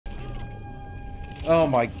Oh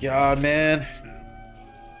my god, man.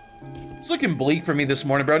 It's looking bleak for me this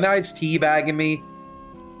morning, bro. Now it's teabagging me.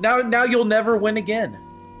 Now you'll never win again.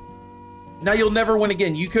 Now you'll never win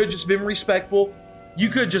again. You could have just been respectful. You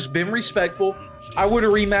could have just been respectful. I would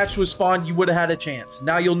have rematched with Spawn. You would have had a chance.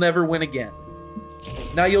 Now you'll never win again.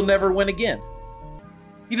 Now you'll never win again.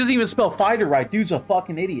 He doesn't even spell fighter right. Dude's a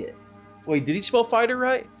fucking idiot. Wait, did he spell fighter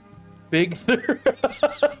right? Big Thur?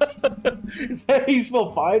 Is that how you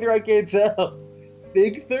spell fighter? I can't tell.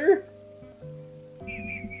 Big Thur?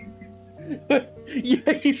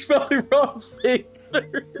 Yeah, he spelled it wrong. Big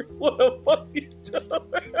Thur. What a fucking dumbass.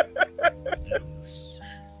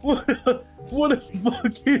 What a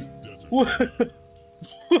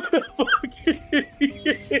fucking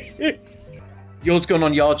idiot. Yo, what's going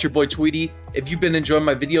on, y'all? It's your boy Tweedy. If you've been enjoying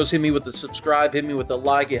my videos, hit me with a subscribe, hit me with a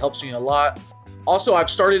like. It helps me a lot. Also, I've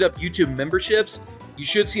started up YouTube memberships. You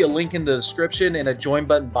should see a link in the description and a join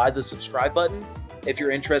button by the subscribe button. If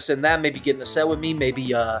you're interested in that, maybe getting a set with me,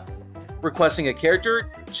 maybe requesting a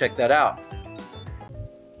character, check that out.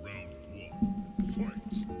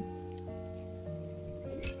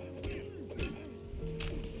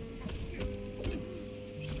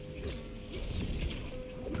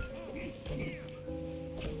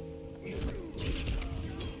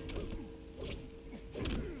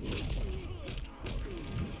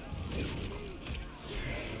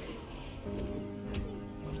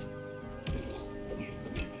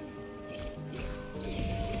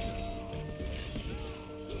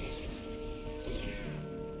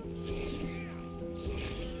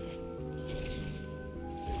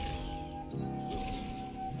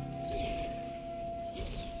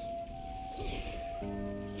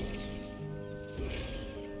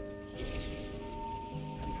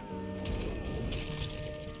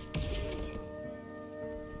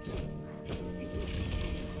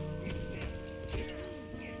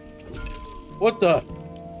 What the?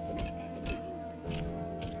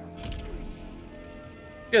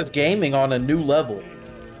 Just gaming on a new level.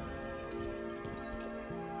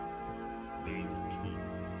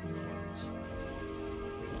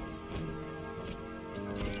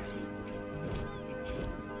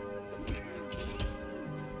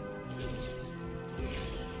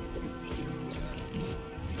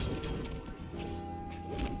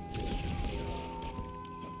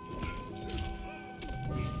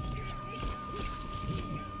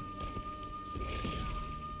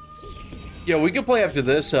 Yeah, we can play after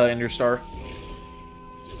this, Interstar.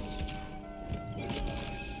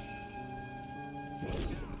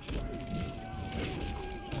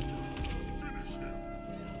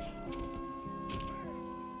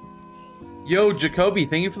 Yo, Jacoby,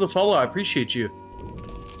 thank you for the follow. I appreciate you.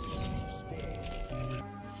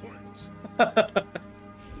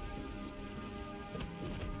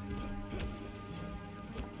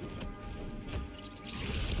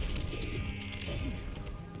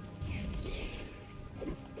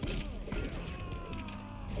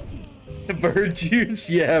 Bird juice?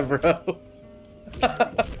 Yeah, bro.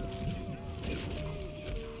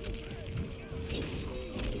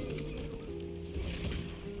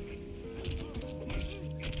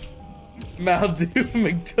 Mount Dew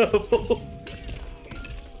McDouble.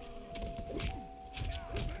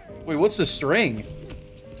 Wait, what's the string?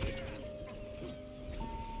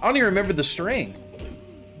 I don't even remember the string.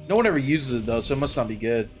 No one ever uses it though, so it must not be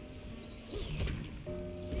good.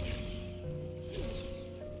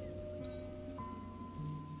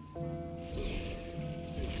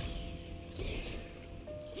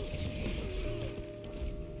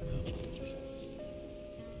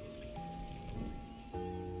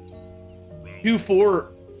 Q4.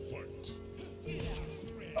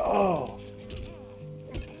 Oh.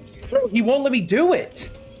 Bro, he won't let me do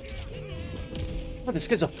it. Oh, this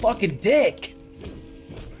guy's a fucking dick.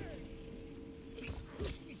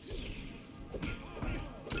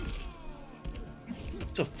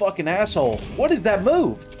 It's a fucking asshole. What is that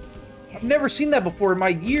move? I've never seen that before in my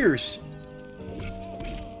years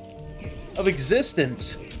of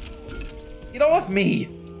existence. Get off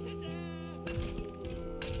me.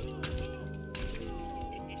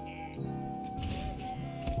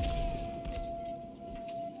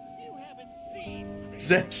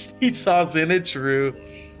 Zesty sauce in it, true.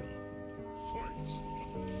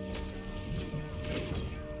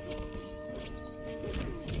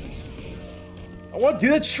 I want to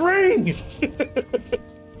do that string.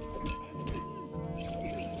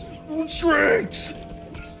 Strings.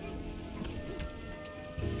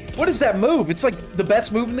 What is that move? It's like the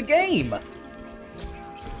best move in the game.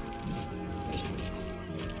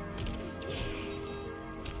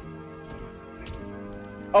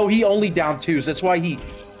 Oh, he only down twos. That's why he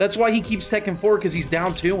keeps Tekken 4, because he's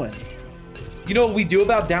down 2-ing. You know what we do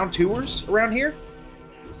about down tours around here?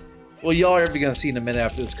 Well, y'all are gonna see in a minute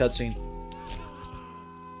after this cutscene.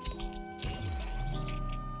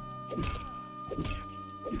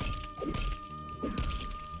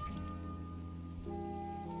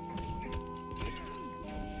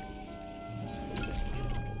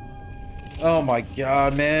 Oh my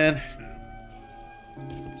god, man.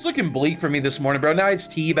 It's looking bleak for me this morning, bro. Now it's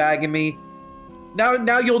teabagging me.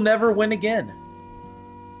 Now you'll never win again.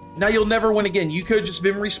 Now you'll never win again. You could have just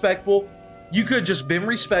been respectful. You could have just been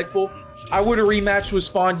respectful. I would have rematched with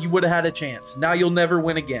Spawn. You would have had a chance. Now you'll never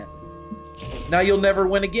win again. Now you'll never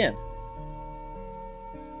win again.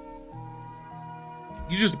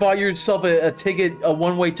 You just bought yourself a ticket, a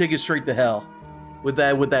one-way ticket straight to hell with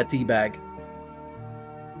that teabag.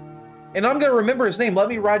 And I'm gonna remember his name. Let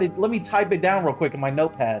me write it. Let me type it down real quick in my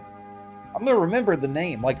notepad. I'm gonna remember the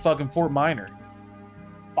name, like fucking Fort Minor.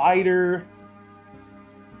 Fighter.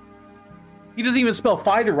 He doesn't even spell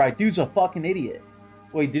fighter right. Dude's a fucking idiot.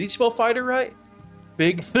 Wait, did he spell fighter right?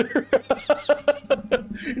 Big Thur.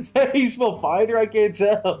 Is that how you spell fighter? I can't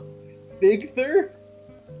tell. Big Thur.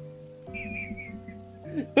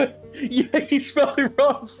 Yeah, he spelled it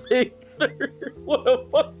wrong. Big Thur. What a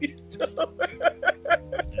fucking dumbass.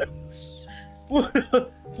 What a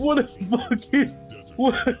fucking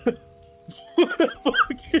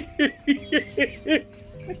idiot.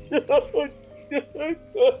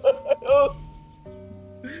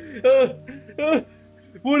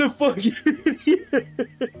 What a fucking idiot.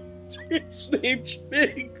 His name's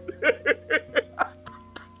Big Thur.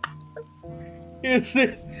 His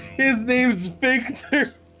name's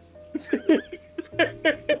Victor.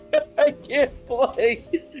 I can't play.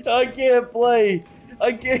 I can't play.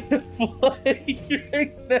 I can't play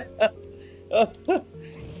right now.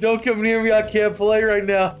 Don't come near me. I can't play right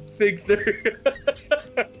now, Victor.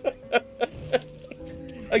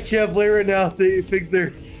 I can't play right now,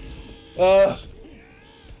 Victor. I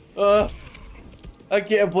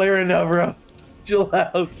can't play right now, bro. Chill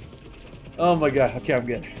out. Oh my god. Okay, I'm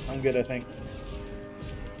good. I'm good, I think.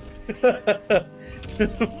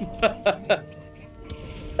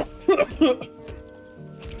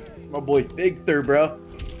 My boy Big Thur, bro.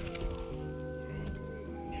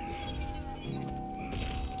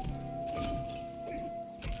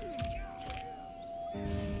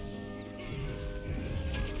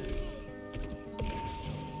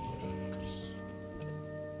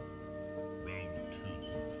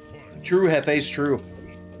 True, Hefe's true.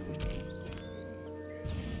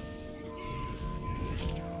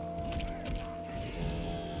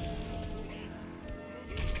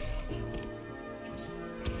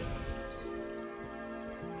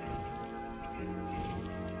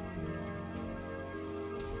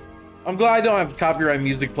 I'm glad I don't have copyright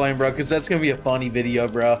music playing, bro, because that's gonna be a funny video,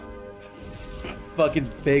 bro.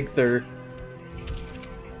 Fucking Big Thur.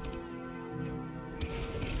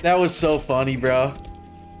 That was so funny, bro.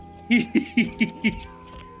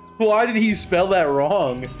 Why did he spell that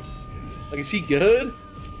wrong? Like, is he good?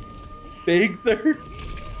 Big Thur?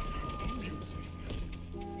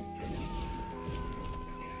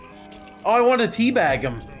 Oh, I want to teabag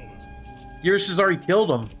him. Yours has already killed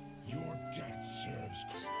him.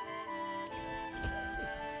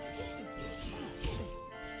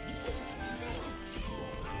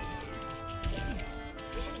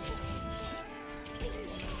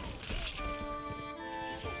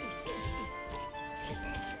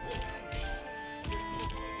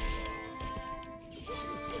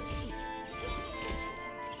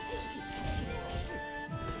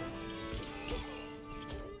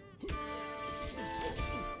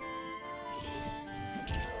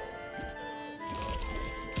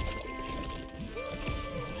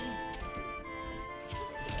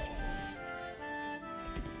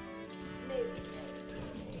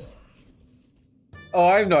 Oh,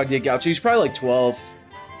 I have no idea, Gaucho. He's probably like 12.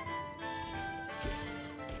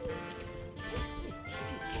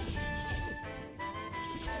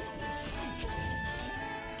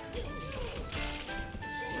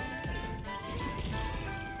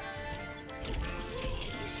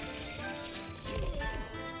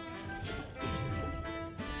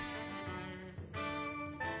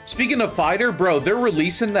 Speaking of fighter, bro, they're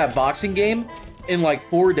releasing that boxing game in like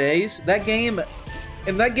 4 days. That game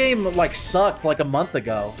like sucked like a month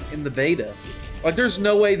ago in the beta. Like there's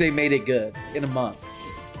no way they made it good in a month.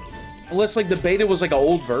 Unless like the beta was like an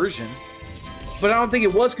old version. But I don't think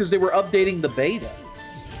it was because they were updating the beta.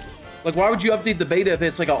 Like why would you update the beta if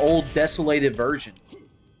it's like an old desolated version?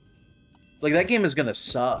 Like that game is gonna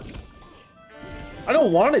suck. I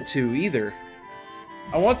don't want it to either.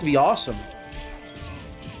 I want it to be awesome.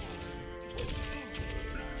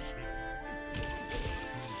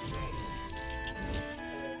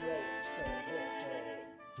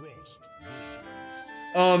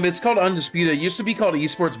 It's called Undisputed. It used to be called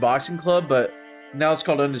Esports Boxing Club, but now it's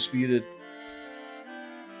called Undisputed.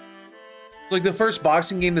 It's like the first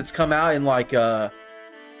boxing game that's come out in like, I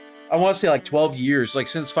want to say like 12 years, like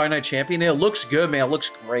since Fight Night Champion. It looks good, man. It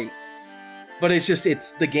looks great. But it's just,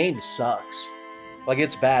 the game sucks. Like,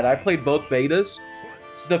 it's bad. I played both betas.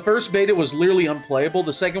 The first beta was literally unplayable.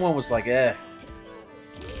 The second one was like, eh.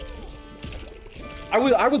 I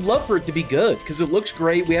would love for it to be good, because it looks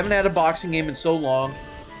great. We haven't had a boxing game in so long.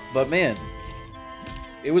 But, man,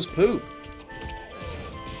 it was poop.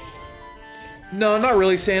 No, not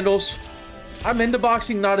really, Sandals. I'm into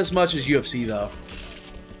boxing, not as much as UFC, though.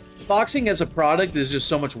 Boxing as a product is just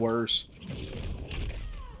so much worse.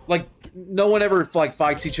 Like, no one ever, like,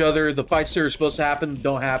 fights each other. The fights that are supposed to happen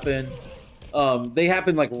don't happen. They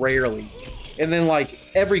happen, like, rarely. And then, like,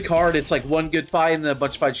 every card, it's, like, one good fight and then a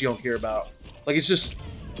bunch of fights you don't care about. Like, it's just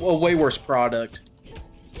a way worse product.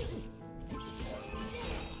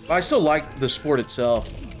 But I still like the sport itself.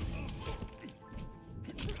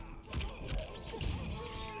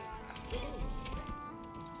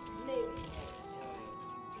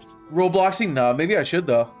 Robloxing? No, maybe I should,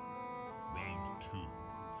 though.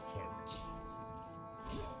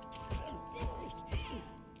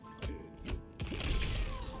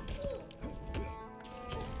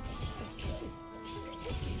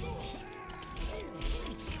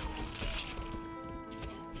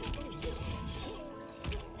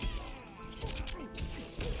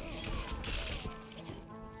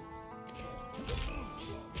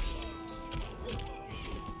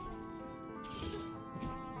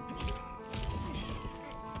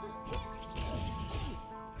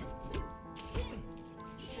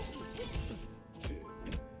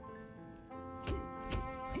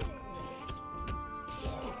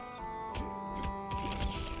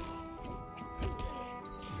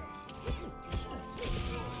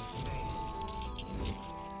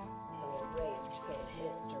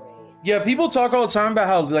 Yeah, people talk all the time about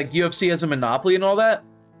how, like, UFC has a monopoly and all that.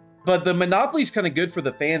 But the monopoly is kind of good for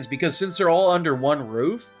the fans because since they're all under one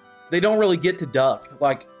roof, they don't really get to duck.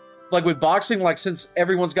 Like with boxing, like, since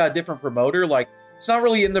everyone's got a different promoter, like, it's not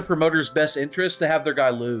really in the promoter's best interest to have their guy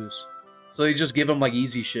lose. So they just give him, like,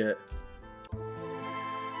 easy shit.